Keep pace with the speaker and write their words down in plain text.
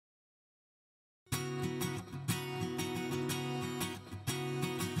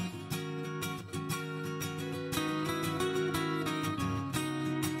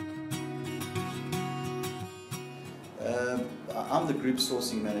the group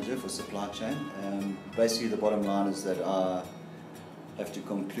sourcing manager for supply chain. Basically the bottom line is that I have to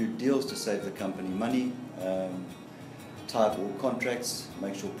conclude deals to save the company money, tie up all contracts,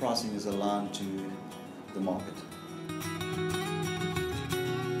 make sure pricing is aligned to the market.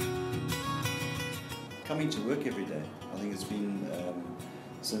 Coming to work every day, I think it's been,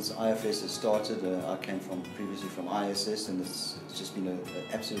 since IFS has started, I came previously from ISS, and it's just been an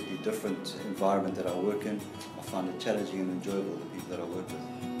absolutely different environment that I work in. I find it challenging and enjoyable, the people that I work with.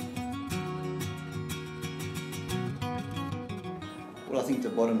 Well, I think the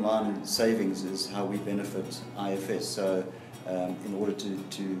bottom line savings is how we benefit IFS. So in order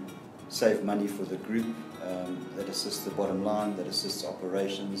to save money for the group, that assists the bottom line, that assists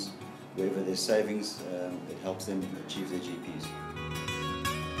operations, wherever there's savings, it helps them achieve their GPs.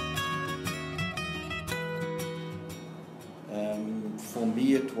 For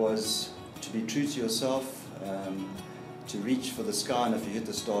me it was to be true to yourself, to reach for the sky, and if you hit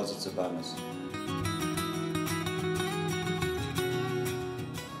the stars it's a bonus.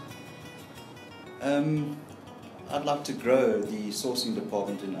 I'd like to grow the sourcing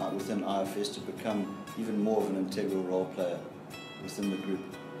department within IFS to become even more of an integral role player within the group.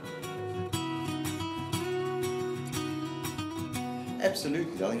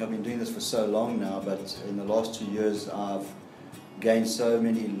 Absolutely. I think I've been doing this for so long now, but in the last 2 years I've gained so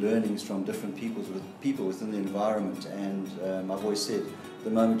many learnings from different people within the environment, and I've always said the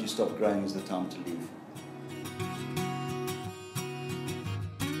moment you stop growing is the time to leave.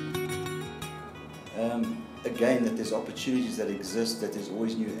 Again, that there's opportunities that exist, that there's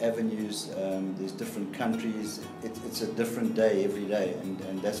always new avenues, there's different countries, it's a different day every day,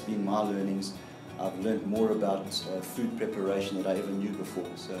 and that's been my learnings. I've learned more about food preparation than I ever knew before,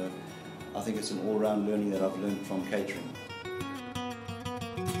 so I think it's an all-round learning that I've learned from catering.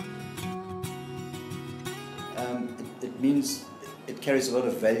 It means it carries a lot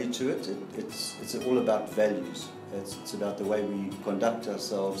of value to it. It's all about values. It's about the way we conduct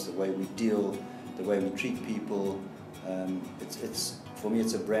ourselves, the way we deal, the way we treat people. For me,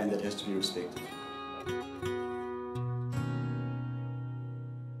 it's a brand that has to be respected.